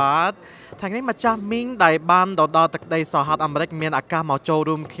មេរិកបាទថ្ងៃនេះម្ចាស់មីងដែលបានទៅដល់ទឹកដីសហរដ្ឋអាមេរិកមានឱកាសមកចូល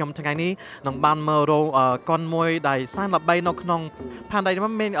រួមខ្ញុំថ្ងៃនេះនឹងបានមើលកុនមួយដែលសែនល្បីនៅក្នុងផែនដីនេះ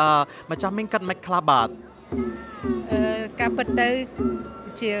មានម្ចាស់មីងកាត់មិនខ្លះបាទ ការពិតទៅ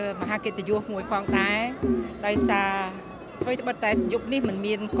ជាមហាកិត្តិយសមួយផងដែរដោយសារ អ្វីត្បិតតែយុគនេះមិន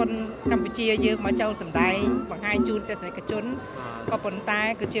មានកុនកម្ពុជាយើងមកចូលសម្ដែងបង្ហាញជូនទស្សនិកជនក៏ប៉ុន្តែ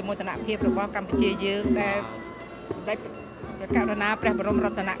គឺជាមោទនភាពរបស់កម្ពុជាយើងដែលសម្ដេចព្រះករុណាព្រះបរមរ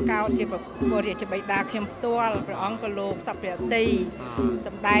តនកោដ្ឋជាព្រះរាជបិតាខ្ញុំផ្ទាល់ព្រះអង្គក៏លោកសព្វតីស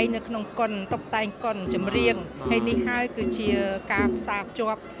ម្ដែងនៅក្នុងកុនតុបតែងកុនចម្រៀងហើយនេះហើយគឺជាការផ្សារភ្ជា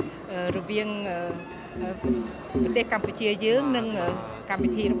ប់រវាងប្រទេសកម្ពុជាយើងនិងកម្មវិ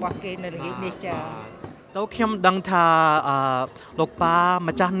ធីរបស់គេនៅល្ងាចនេះចា ទៅខ្ញុំដឹងថាលោកប៉ា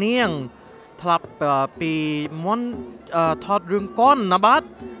ម្ចាស់នាង ធ្លាប់ពីមុនថតរឿងកុនណាបាទ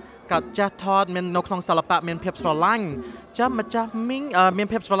កាត់ចាស់ថតមាននៅក្នុងសិល្បៈមានភាពស្រឡាញ់ចាំម្ចាស់មីងមាន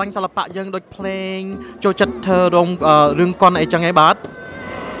ភាពស្រឡាញ់សិល្បៈយើងដូចភ្លេងចូលចិត្តធ្វើរឿងកុនអីចឹងឯបាទ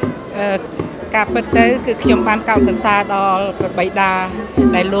ការពិតទៅគឺខ្ញុំបានកោតសរសើរដល់ព្រះបិតា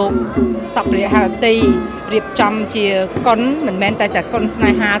ដែលលោកសពរិយហារទីរៀបចំជាកុនមិនមែនតែកុនស្នេ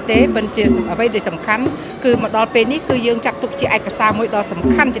ហាទេប៉ុន្តែជាអ្វីដែលសំខាន់គឺមកដល់ពេលនេះគឺយើងចាត់ទុកជាឯកសារមួយដ៏សំ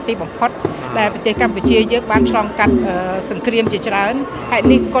ខាន់ជាទីបំផុតដែលប្រទេសកម្ពុជាយើងបានឆ្លងកាត់សង្គ្រាមជាច្រើនហើយ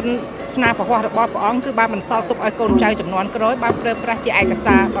នេះកុនស្នាព្រះហស្ថរបស់ព្រះអង្គគឺបានបន្សល់ទុកឲ្យកូនចៅចំនួនក្រោយបានប្រើប្រាស់ជាឯក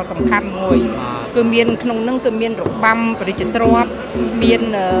សារដ៏សំខាន់មួយគឺមានក្នុងនឹងគឺមានរបាំបរិជ្ជទ្រព្យមាន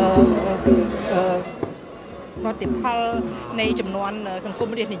សតិផលនៃចំនួនសង្គម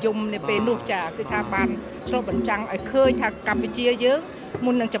រាស្ត្រនិយមនៅពេលនោះចាគឺថាបានឆ្លុះបញ្ចាំងឲ្យឃើញថាកម្ពុជាយើង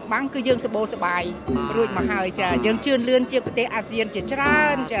មុននឹងចម្បាំងគឺយើងសបោសបាយរួចមកហើយចាយើងជឿនលឿនជាប្រទេសអាស៊ានជាច្រើ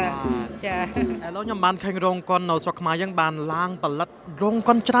នចាឥឡូវខ្ញុំបានឃើញរោងកុននៅស្រុកខ្មែរយើងបានឡើងផលិតរោង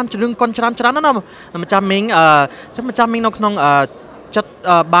កុនច្រើនជ្រឿងកុនច្រើនណាម្ចាស់មីងម្ចាស់មីងនៅក្នុងចិត្ត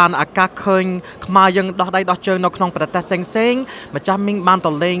បានឱកាសឃើញខ្មែរយើងដោះដៃដោះជើងនៅក្នុងប្រទេសផ្សេងម្ចាស់មីងបាន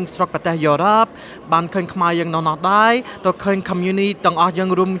ទៅលេងស្រុកប្រទេសយុរ៉ុបបានឃើញខ្មែរយើងនៅនោះដែរទៅឃើញ community ទាំងអស់យើ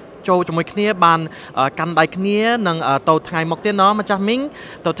ងរួមចូលជាមួយគ្នាបានកាន់ដៃគ្នានឹងទៅថ្ងៃមុខទៀតម្ចាស់មីង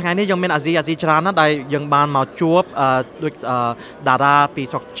ទៅថ្ងៃនេះយើងមានអាស៊ីច្រើនណាស់ដែលយើងបានមកជួបដូចតារាពី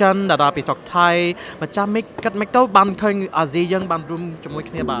ស្រុកចិនតារាពីស្រុកថៃម្ចាស់មីងគិតមិនទៅបានឃើញអាស៊ីយើងបានរួមជាមួយ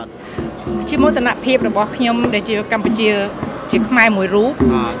គ្នាបាទជាមោទនភាពរបស់ខ្ញុំដែលជាកម្ពុជាជាខ្មែរមួយរូប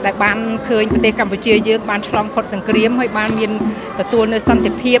ដែលបានឃើញប្រទេសកម្ពុជាយើងបានឆ្លងផុតសង្គ្រាមហើយបានមានទទួលនៅសន្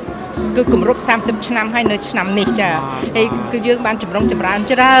តិភាពគឺគម្រប់30ឆ្នាំហើយនៅឆ្នាំនេះចាហើយគឺយើងបានចម្រុងចម្រើន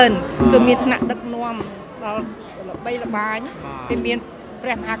ច្រើនគឺមានឋានៈដឹកនាំដល់ល្បីល្បាញហើយមានព្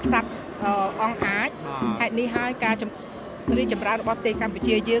រះមហាក្សត្រអង្គអាចហេតុនេះហើយការរីកចម្រើនរបស់ប្រទេសកម្ពុ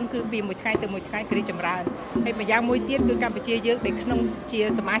ជាយើងគឺពីមួយថ្ងៃទៅមួយថ្ងៃគឺរីកចម្រើនហើយម្យ៉ាងមួយទៀតគឺកម្ពុជាយើងដែលក្នុងជា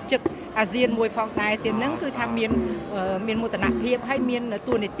សមាជិកអាស៊ានមួយផងដែរទៀតហ្នឹងគឺថាមានមោទនភាពហើយមាន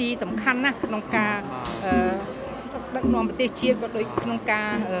តួនាទីសំខាន់ណាស់ក្នុងការដឹកនាំប្រទេសជាតិក៏ដូចក្នុងការ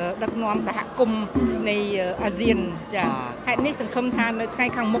ដឹកនាំសហគមន៍នៃអាស៊ានចាហេតុនេះសង្ឃឹមថានៅថ្ងៃ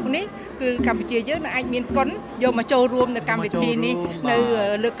ខាងមុខនេះគឺកម្ពុជាយើងនឹងអាចមានកុនយកមកចូលរួមនៅកម្មវិធីនេះនៅ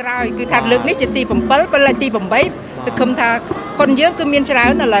លើកក្រោយគឺថាលើកនេះជាទី7ប៉ុន្តែទី8សង្ឃឹមថាកុនយើងគឺមានច្រើ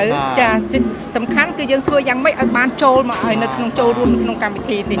នឥឡូវចាសំខាន់គឺយើងធ្វើយ៉ាងម៉េចឲ្យបានចូលមកឲ្យនៅក្នុងចូលរួមក្នុងកម្មវិ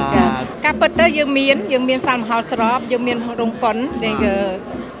ធីនេះចាការពិតទៅយើងមានសាលមហោស្រពយើងមានរោងកុនដែល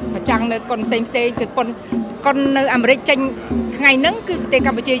ប្រចាំងនៅកុនផ្សេងគឺកុននៅអាមេរិកចេញថ្ងៃហ្នឹងគឺប្រទេសក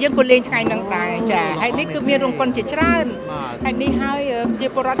ម្ពុជាយើងក៏លេងថ្ងៃហ្នឹងដែរចាហើយនេះគឺមានរោងកុនជាច្រើនហើយនេះហើយជា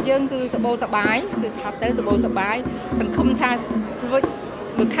ពលរដ្ឋយើងគឺសបោសបាយគឺស្ថាបទៅសបោសបាយសង្ឃឹមថាធ្វើ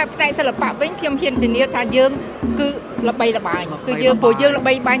មួយខែផ្នែកសិល្បៈវិញខ្ញុំហ៊ានធានាថាយើងគឺល្បីល្បាញគឺយើងព្រោះយើងល្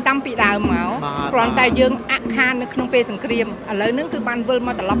បីល្បាញតាំងពីដើមមកគ្រាន់តែយើងអខាននៅក្នុងពេលសង្គ្រាមឥឡូវហ្នឹងគឺបានវិលម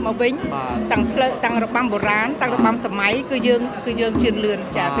កត្រឡប់មកវិញតាំងផ្លូវតាំងរបាំបុរាណតាំងរបាំសម័យគឺយើងជឿនលឿន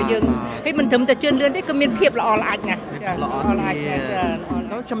ចាគឺយើងហើយមិនត្រឹមតែជឿនលឿនទេគឺមានភាពល្អល្អណាស់ចាល្អល្អចា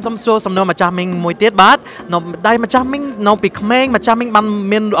ខ្ញុំសូមសួរសំណួរម្ចាស់មីងមួយទៀតបាទនៅដៃម្ចាស់មីងនៅពីក្មេងម្ចាស់មីងបាន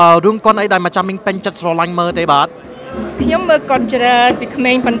មានរឿងកុនអីដែលម្ចាស់មីងពេញចិត្តស្រឡាញ់មើលទេបាទខ្ញុំមើលកុនច្រើនពីក្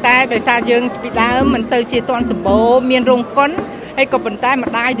មេងប៉ុន្តែដោយសារយើងពីដើមមិនសូវជាទាន់សម្បូរមានរោងកុនហើយក៏ប៉ុន្តែ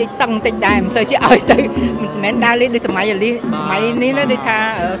ម្ដាយដូចតឹងតិចដែរមិនសូវជាឲ្យទៅមិនមែនដើរលេងដូចសម័យនេះណាដូចថា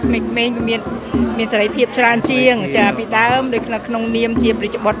ក្មេងៗវាមានសេរីភាពច្រើនជាងចាពីដើមដូចក្នុងនាមជាព្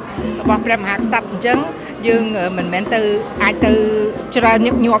រះបុត្ររបស់ព្រះមហាក្សត្រអញ្ចឹងយើងមិនមែនទៅអាចទៅច្រើន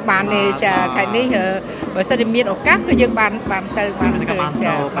ញឹកញាប់បានទេចាខែនេះបើសិនជាមានឱកាសគឺយើងបានទៅបាន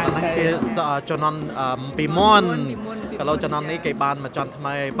ចាបានទៅជំនាន់ពីមុនក៏លោកជំនាន់នេះគេបានមកចន់ថ្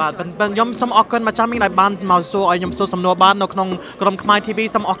មីបាទខ្ញុំសូមអរគុណម្ចាស់មីងដែលបានមកសួរឲ្យខ្ញុំសួរសំណួរបាននៅក្នុងក្រុមខ្មែរ TV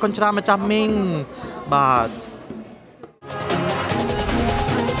សូមអរគុណច្រើនម្ចាស់មីងបាទ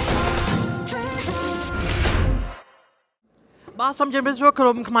បាទសូមជម្រាបសួរក្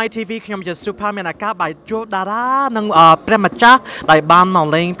រុមខ្មែរ TV ខ្ញុំជា Super មានឱកាសបាយជួបតារានិងព្រះម្ចាស់ដែលបានមក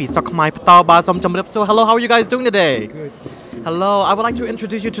លេងពីស្រុកខ្មែរបន្តបាទសូមជម្រាបសួរ Hello, how are you guys doing today? Good. Hello, I would like to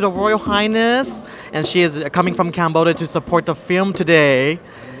introduce you to the Royal Highness, and she is coming from Cambodia to support the film today.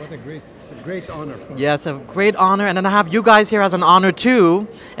 What a great honor. Yes, a great honor, and then I have you guys here as an honor too.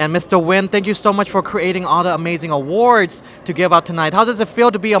 And Mr. Win, thank you so much for creating all the amazing awards to give out tonight. How does it feel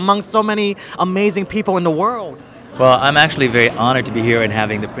to be among so many amazing people in the world? Well, I'm actually very honored to be here and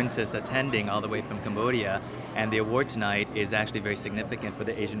having the princess attending all the way from Cambodia. And the award tonight is actually very significant for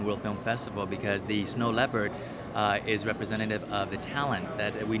the Asian World Film Festival because the snow leopard is representative of the talent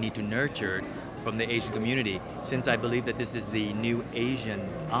that we need to nurture from the Asian community. Since I believe that this is the new Asian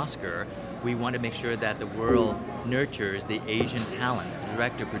Oscar, we want to make sure that the world nurtures the Asian talents, the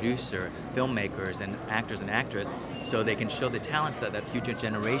director, producer, filmmakers, and actors, so they can show the talents that future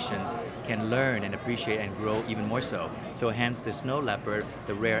generations can learn and appreciate and grow even more so. So hence the snow leopard,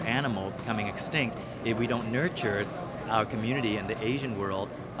 the rare animal becoming extinct, if we don't nurture our community and the Asian world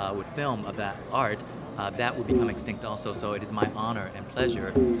with film of that art, that will become extinct also. So it is my honor and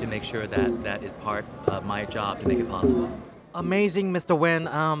pleasure to make sure that that is part of my job to make it possible. Amazing, Mr. Wen.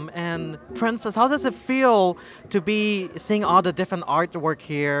 And Princess, how does it feel to be seeing all the different artwork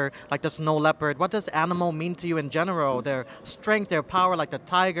here, like the snow leopard? What does animal mean to you in general? Their strength, their power, like the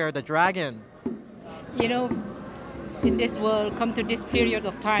tiger, the dragon? You know, in this world, come to this period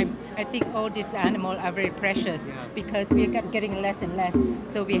of time, I think all these animals are very precious because we are getting less and less.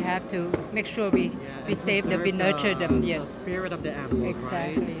 So we have to make sure we save them, we nurture them. Yes. The spirit of the animal,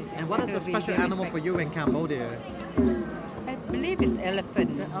 exactly. Right? And what is a special animal for you in Cambodia? I believe it's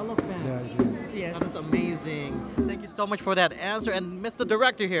elephant. The elephant. Yes. That is amazing. Thank you so much for that answer. And Mr.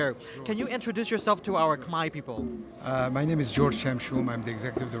 Director here, can you introduce yourself to our Khmer people? My name is George Shamshum. I'm the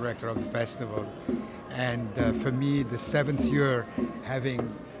executive director of the festival. And for me, the 7th year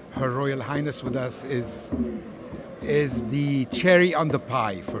having Her Royal Highness with us is the cherry on the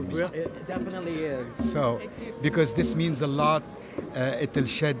pie for me. Well, it definitely is. So, because this means a lot. It will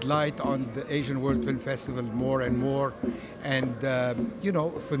shed light on the Asian World Film Festival more and more. And, you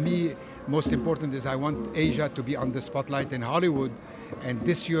know, for me, most important is I want Asia to be on the spotlight in Hollywood. And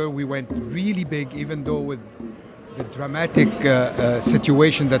this year we went really big, even though with the dramatic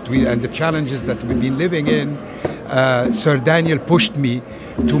situation that and the challenges that we've been living in, Sir Daniel pushed me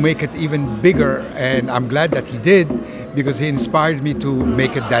to make it even bigger. And I'm glad that he did, because he inspired me to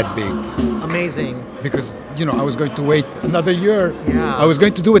make it that big. Amazing. Because, you know, I was going to wait another year. Yeah. I was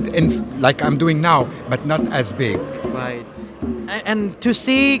going to do it like I'm doing now, but not as big. Right. And to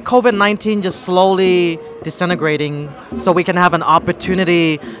see COVID-19 just slowly disintegrating, so we can have an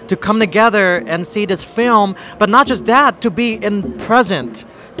opportunity to come together and see this film, but not just that, to be in present,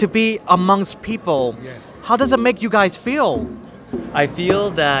 to be amongst people. Yes. How does it make you guys feel? I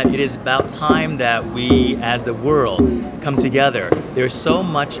feel that it is about time that we, as the world, come together. There's so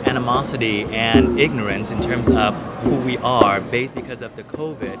much animosity and ignorance in terms of who we are, based because of the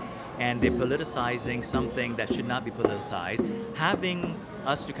COVID, and they're politicizing something that should not be politicized. Having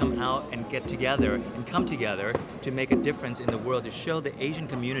us to come out and get together and come together to make a difference in the world, to show the Asian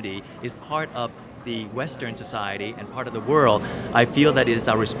community is part of the Western society and part of the world, I feel that it is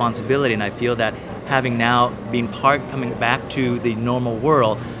our responsibility, and I feel that having now been coming back to the normal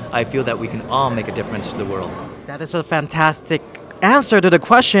world, I feel that we can all make a difference to the world. That is a fantastic answer to the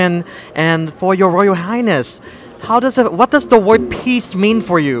question. And for Your Royal Highness, what does the word peace mean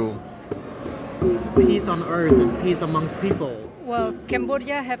for you? Peace on earth and peace amongst people. Well,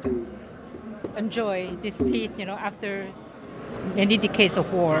 Cambodia have enjoyed this peace, you know, after many decades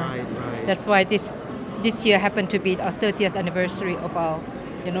of war. Right. That's why this year happened to be our 30th anniversary of our,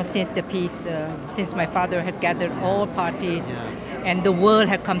 you know, since the peace, since my father had gathered all parties, and the world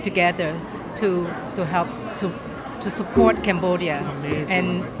had come together to help to support Cambodia. Amazing.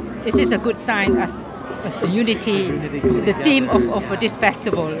 And this is a good sign as a unity, the theme of this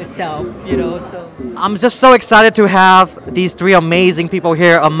festival itself, you know. So I'm just so excited to have these 3 amazing people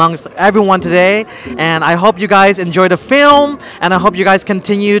here amongst everyone today, and I hope you guys enjoy the film, and I hope you guys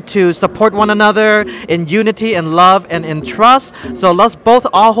continue to support one another in unity and love and in trust. So let's both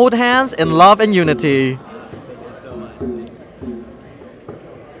all hold hands in love and unity. Thank you so much.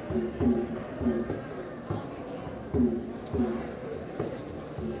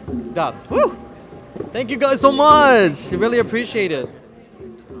 Done. Woo! Thank you guys so much. I really appreciate it.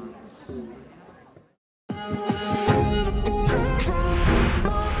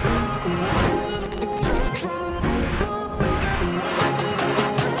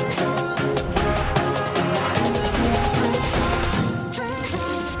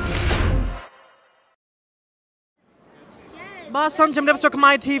 Ba som chấm suk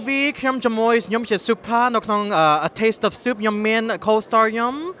Khmer TV ខ្ញុំជាមួយខ្ញុំជា Super នៅក្នុង A Taste of Soup ខ្ញុំមាន co-star ខ្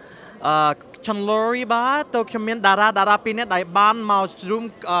ញុំ Chanlori បាទទៅខ្ញុំមានតារា2នាក់ដែលបានមករួម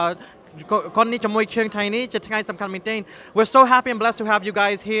We're so happy and blessed to have you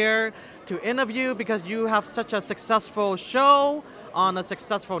guys here to interview, because you have such a successful show on a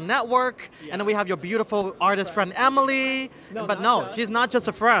successful network, and then we have your beautiful artist friend Emily. But no, she's not just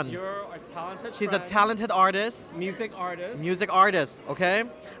a friend. She's a talented artist. Music artist, okay?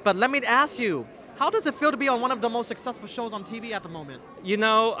 But let me ask you, how does it feel to be on one of the most successful shows on TV at the moment? You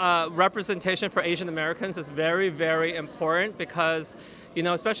know, representation for Asian Americans is very, very important, because, you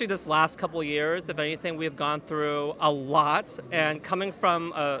know, especially this last couple of years, if anything, we've gone through a lot. And coming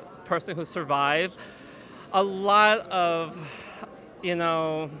from a person who survived a lot of, you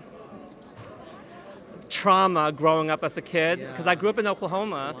know, trauma growing up as a kid, because I grew up in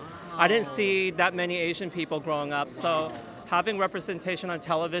Oklahoma. I didn't see that many Asian people growing up, so having representation on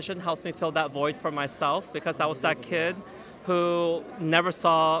television helps me fill that void for myself, because I was that kid who never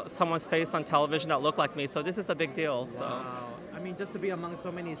saw someone's face on television that looked like me, so this is a big deal. So. Wow. I mean, just to be among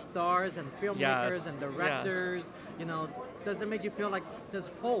so many stars and filmmakers and directors, you know, does it make you feel like there's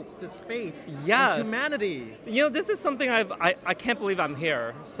hope, there's faith in humanity? You know, this is something I can't believe I'm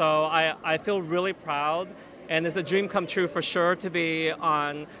here. So I feel really proud, and it's a dream come true for sure to be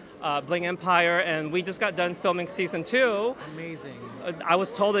on Bling Empire, and we just got done filming season 2. Amazing. I was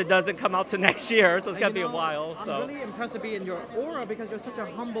told it doesn't come out to next year, so it's gonna be a while. I'm So. really impressed to be in your aura because you're such a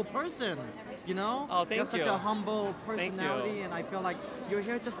humble person. You know? Oh, thank you. Have such you. a humble Thank personality, you. and I feel like you're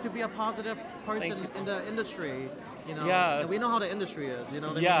here just to be a positive person you. in the industry. You know? Yes. And we know how the industry is. You know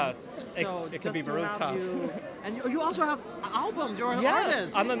what Yes. I mean? So It can be just to really have tough. and you also have albums. You're an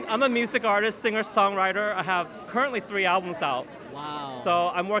Yes, artist. I'm a music artist, singer, songwriter. I have currently 3 albums out. Wow.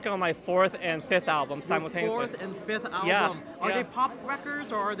 So I'm working on my 4th and 5th album simultaneously. Your 4th and 5th album. Yeah. Are they pop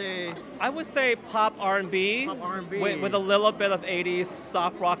records or are they? I would say pop R&B, Pop R&B. with a little bit of 80s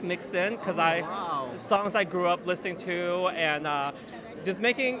soft rock mixed in, because songs I grew up listening to, and just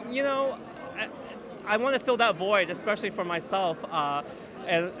making, you know, I want to fill that void, especially for myself,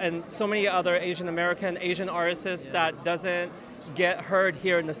 and so many other Asian artists that doesn't get heard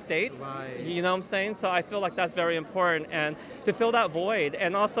here in the States. You know what I'm saying? So I feel like that's very important, and to fill that void.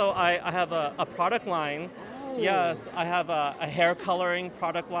 And also I have a product line. Yes, I have a hair coloring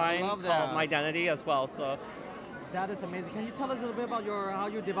product line love called that. My Identity as well. So. That is amazing. Can you tell us a little bit about how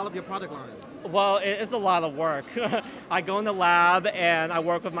you develop your product line? Well, it's a lot of work. I go in the lab and I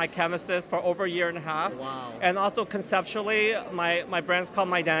work with my chemist for over a year and a half. Wow. And also conceptually, my brand's called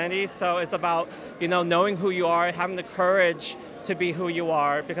My Identity, so it's about, you know, knowing who you are, having the courage to be who you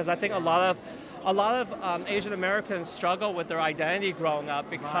are, because I think a lot of Asian Americans struggle with their identity growing up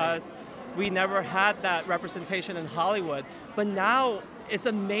because we never had that representation in Hollywood. But now it's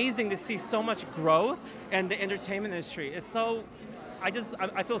amazing to see so much growth, and the entertainment industry is so.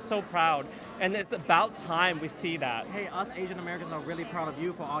 I feel so proud, and it's about time we see that. Hey, us Asian Americans are really proud of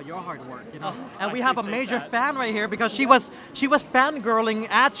you for all your hard work, you know. Oh, and I we have a appreciate major that. fan right here because she was fangirling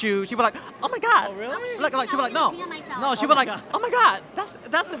at you. She was like, "Oh my God!" Oh, really? Like she was like, "No, no." She was like, "Oh my God,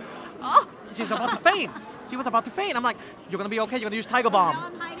 that's the." Oh, she's about to faint. She was about to faint. I'm like, "You're gonna be okay. You're gonna use Tiger Balm.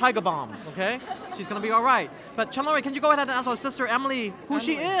 Tiger Balm, okay? She's gonna be all right." But Chanlori, can you go ahead and ask our sister Emily who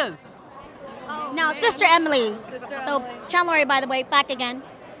she is? Now, Sister Emily. So, Chanlori, by the way, back again.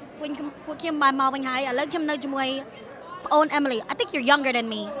 When you my mom when I love him no own Emily. I think you're younger than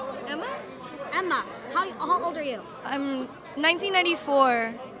me. Emma, how old are you? I'm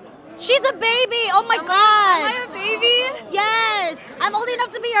 1994. She's a baby. Oh my God. Am I a baby? Yes. I'm old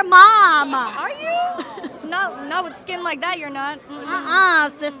enough to be your mom. Are you? Not with skin like that. You're not.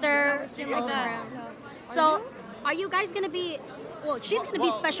 Sister. Skin like that. So, are you guys gonna be? Well, she's gonna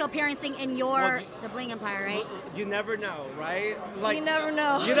be special appearancing in the Bling Empire, right? You never know, right? Like, You never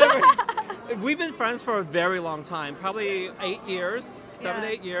know. You never. We've been friends for a very long time, probably 8 years, 7 to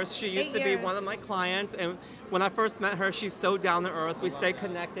 8 years. She used 8 to be years. one of my clients, and when I first met her, she's so down to earth. We stay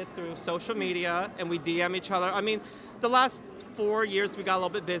connected through social media, and we DM each other. I mean, the last 4 years we got a little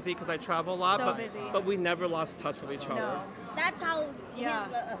bit busy because I travel a lot, So but, busy. but we never lost touch with each other. No. That's how. Yeah.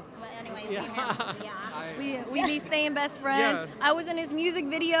 But anyways, We be staying best friends. Yeah. I was in his music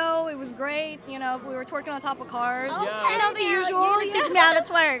video. It was great. You know, we were twerking on top of cars. Okay, You know, the girl, usual. You're gonna teach me how to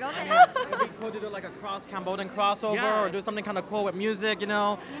twerk. Okay. It'd be cool to do like a Cambodian crossover or Yes. do something kind of cool with music, you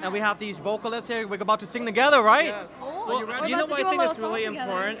know. And we have these vocalists here. We're about to sing together, right? Yeah. Oh, Well, you ready? you know about to what do I a think little is really song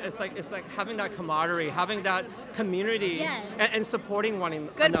together. important? It's like having that camaraderie, having that community, Yes. and supporting one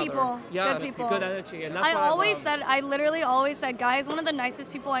Good another. people. Yes, Good people. good energy, and that's I what always love. said, I literally always said, guys, one of the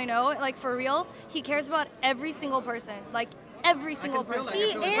nicest people I know, like for real, he cares about every single person. Like every single feel person. it,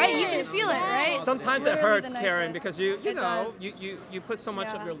 I can feel it. Right? You can feel it, right? Sometimes it Literally hurts, the Karen, nicest. because you It know does. you put so much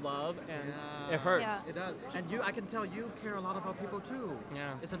of Yeah. your love, and it hurts. Yeah. It does. And I can tell you care a lot about people too.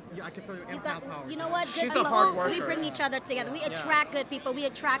 Yeah. I can feel your You empath got, power. you know what? Good She's a people, hard we worker. bring each other together. We attract good people. We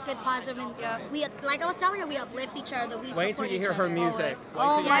attract good, positive, and we, like I was telling her, we uplift each other. We Wait support till you each hear her other. music.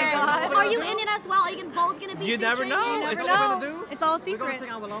 Oh Wait till my you hear her God. music. Are you in it as well? Are you both gonna be You never featured? know. You It's never what we're know. gonna do. It's all We're gonna secret. sing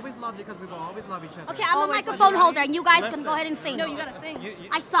I Will Always Love You because we will always love each other. Okay, I'm a Always microphone love you. holder, and you guys can Listen. go ahead and sing. No, you gotta sing. You-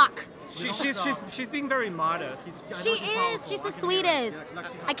 I suck. She's being very modest. She is. She's the sweetest.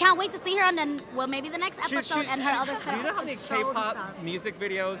 I can't wait to see her, and then well, maybe the next episode and her other. Do you know how many K-pop music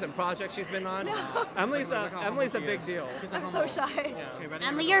videos and projects she's been on? No. Emily's a big deal. I'm so shy.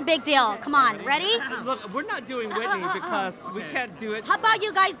 Emily, you're a big deal. Come on, ready? Look, we're not doing Whitney because we can't do it. How about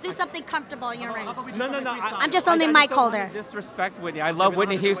you guys do something comfortable in your rings? No. I'm just only mic holder. Disrespect Whitney. I love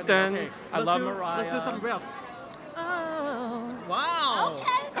Whitney Houston. I love Mariah. Let's do some riffs. Oh. Wow.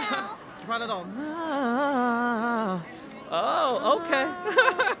 Okay now. Try it on. Oh, okay.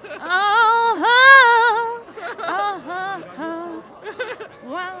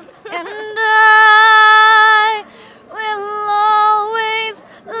 Well, and I will always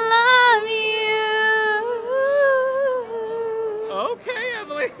love you. Okay,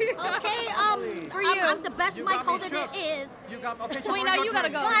 Emily. Okay, for you. I'm the best mic holder there is. Wait, now you gotta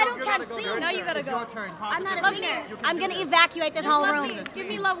go. No, I can't sing. Now you gotta go. I'm not a singer. I'm gonna evacuate this whole room. Give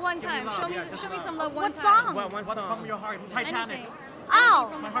me love one time. Show me some love one What time. song? One song. From your heart. Titanic. Anything.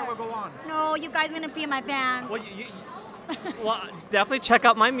 Oh. My heart will go on. No, you guys gonna pee in my pants. Well, definitely check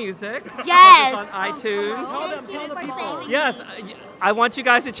out my music. Yes. It's on iTunes. Thank you for saying Yes, I want you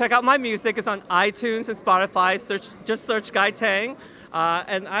guys to check out my music. It's on iTunes and Spotify. Just search Guy Tang.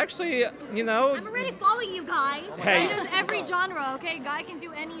 And actually, you know. I'm already following you, Guy. Hey. He does every genre, okay? Guy can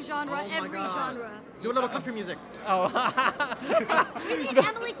do any genre, every genre. Do a little country music. Oh. We need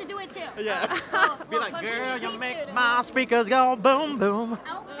Emily to do it too. Yeah. Be like, girl, you make my speakers go boom, boom.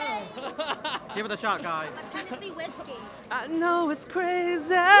 Okay. Give it a shot, Guy. A Tennessee whiskey. I know it's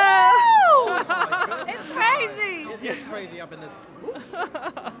crazy. It's crazy. It's crazy up in the.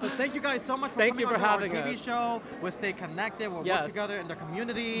 But thank you guys so much for Thank coming you for on to our having TV us. show. We'll stay connected. We'll Yes. work together in the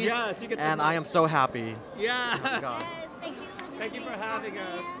communities. Yes, you get to and know. I am so happy. Yeah. Oh my God. Yes, thank you. Thank you for having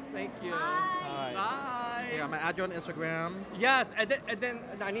us. Thank you. Bye. Bye. Yeah, I'm gonna add you on Instagram. Yes, and then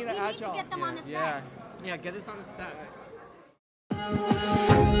I need to We add need to y'all. get them on the set. Yeah. Yeah, get us on the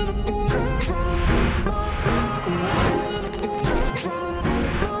set.